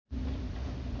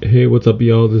Hey, what's up,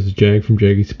 y'all? This is Jag from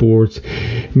Jaggy Sports.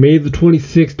 May the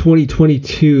 26th,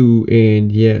 2022,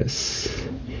 and yes,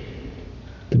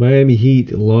 the Miami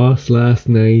Heat lost last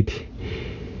night.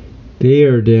 They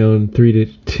are down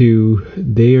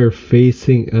 3-2. They are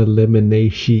facing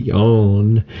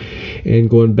elimination and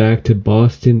going back to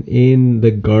Boston in the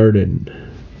Garden.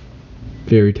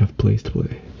 Very tough place to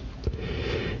play.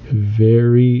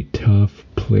 Very tough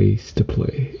place to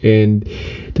play. And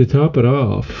to top it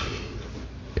off,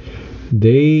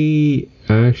 they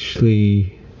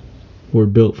actually were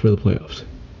built for the playoffs,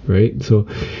 right? So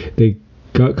they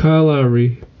got Kyle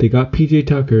Lowry, they got PJ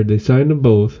Tucker, they signed them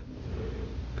both.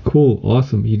 Cool,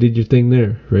 awesome, you did your thing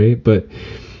there, right? But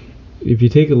if you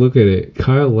take a look at it,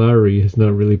 Kyle Lowry has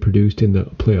not really produced in the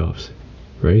playoffs,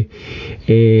 right?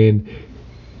 And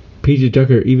PJ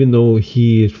Tucker, even though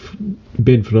he's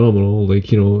been phenomenal,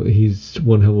 he's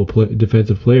one hell of a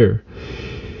defensive player,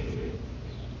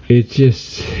 it's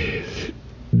just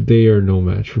they are no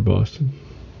match for Boston.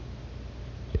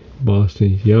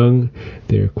 Boston's young,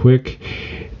 they're quick,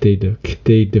 they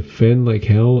defend like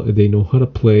hell, they know how to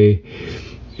play.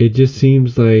 It just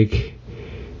seems like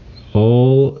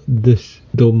all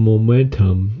the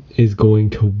momentum is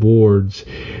going towards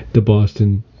the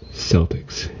Boston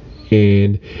Celtics.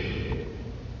 And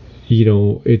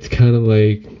it's kind of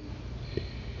like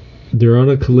they're on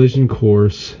a collision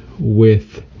course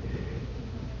with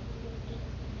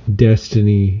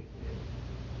destiny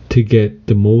to get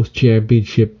the most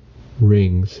championship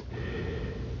rings,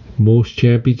 most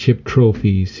championship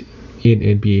trophies in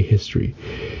NBA history.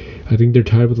 I think they're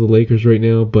tied with the Lakers right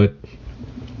now, but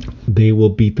they will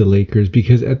beat the Lakers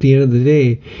because at the end of the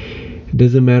day, it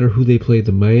doesn't matter who they play,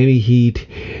 the Miami Heat,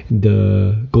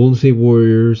 the Golden State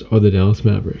Warriors, or the Dallas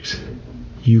Mavericks.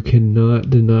 You cannot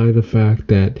deny the fact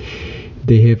that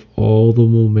they have all the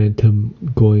momentum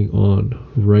going on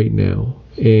right now.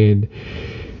 And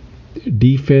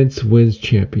defense wins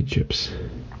championships.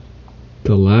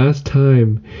 The last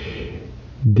time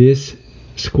this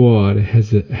squad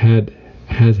has had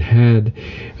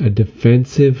a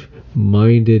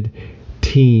defensive-minded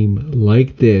team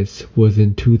like this was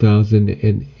in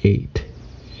 2008.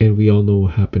 And we all know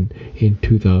what happened in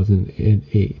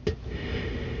 2008.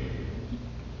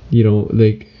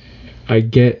 I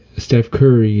get Steph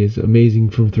Curry is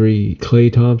amazing from three.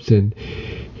 Klay Thompson,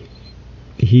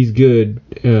 he's good.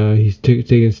 He's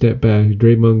taking a step back.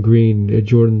 Draymond Green,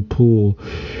 Jordan Poole,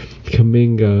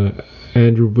 Kuminga,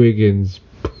 Andrew Wiggins,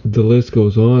 the list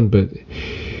goes on. But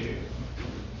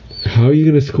how are you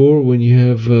going to score when you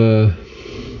have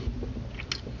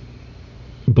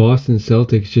Boston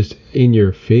Celtics just in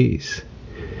your face?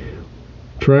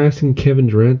 Try asking Kevin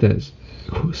Durant that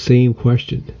same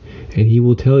question, and he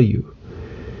will tell you.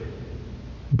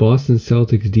 Boston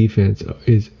Celtics defense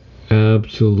is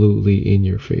absolutely in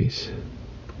your face.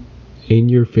 In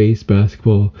your face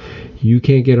basketball. You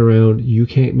can't get around. You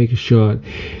can't make a shot.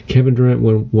 Kevin Durant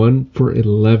went 1 for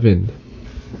 11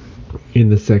 in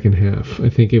the second half. I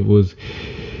think it was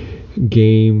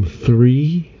game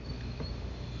 3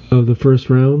 of the first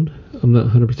round. I'm not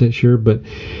 100% sure, but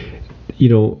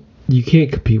you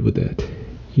can't compete with that.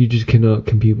 You just cannot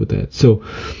compete with that. So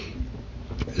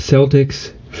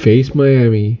Celtics face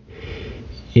Miami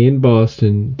in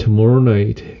Boston tomorrow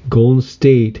night. Golden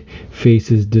State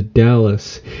faces the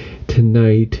Dallas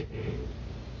tonight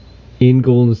in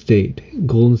Golden State.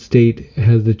 Golden State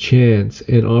has the chance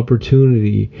and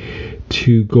opportunity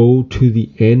to go to the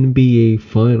NBA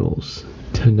Finals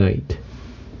tonight.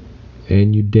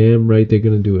 And you damn right they're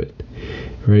going to do it.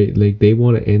 Right? Like, they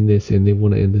want to end this, and they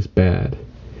want to end this bad.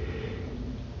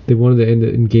 They wanted to end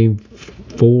it in game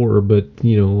 4, but I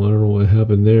don't know what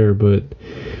happened there. But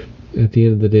at the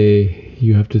end of the day,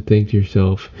 you have to think to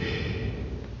yourself,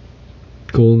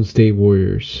 Golden State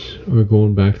Warriors are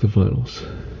going back to the finals.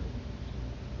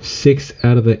 6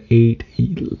 out of the 8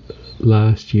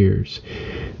 last years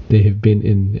they have been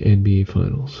in the NBA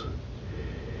Finals.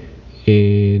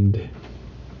 And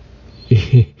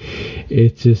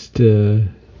it's just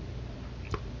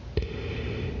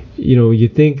you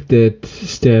think that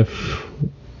Steph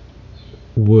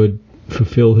would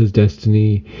fulfill his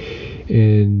destiny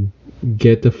and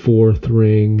get the 4th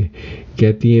ring,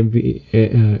 get the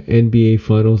NBA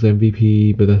Finals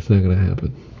MVP, but that's not going to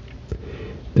happen.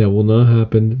 That will not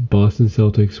happen. Boston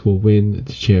Celtics will win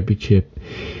the championship,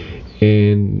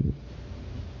 and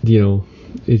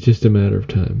it's just a matter of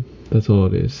time. That's all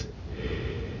it is.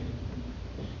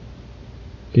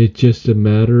 It's just a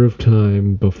matter of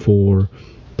time before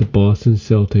the Boston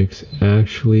Celtics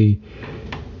actually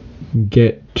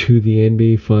get to the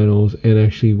NBA Finals and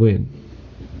actually win.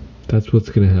 That's what's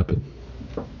going to happen.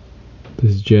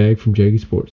 This is Jag from Jaggy Sports.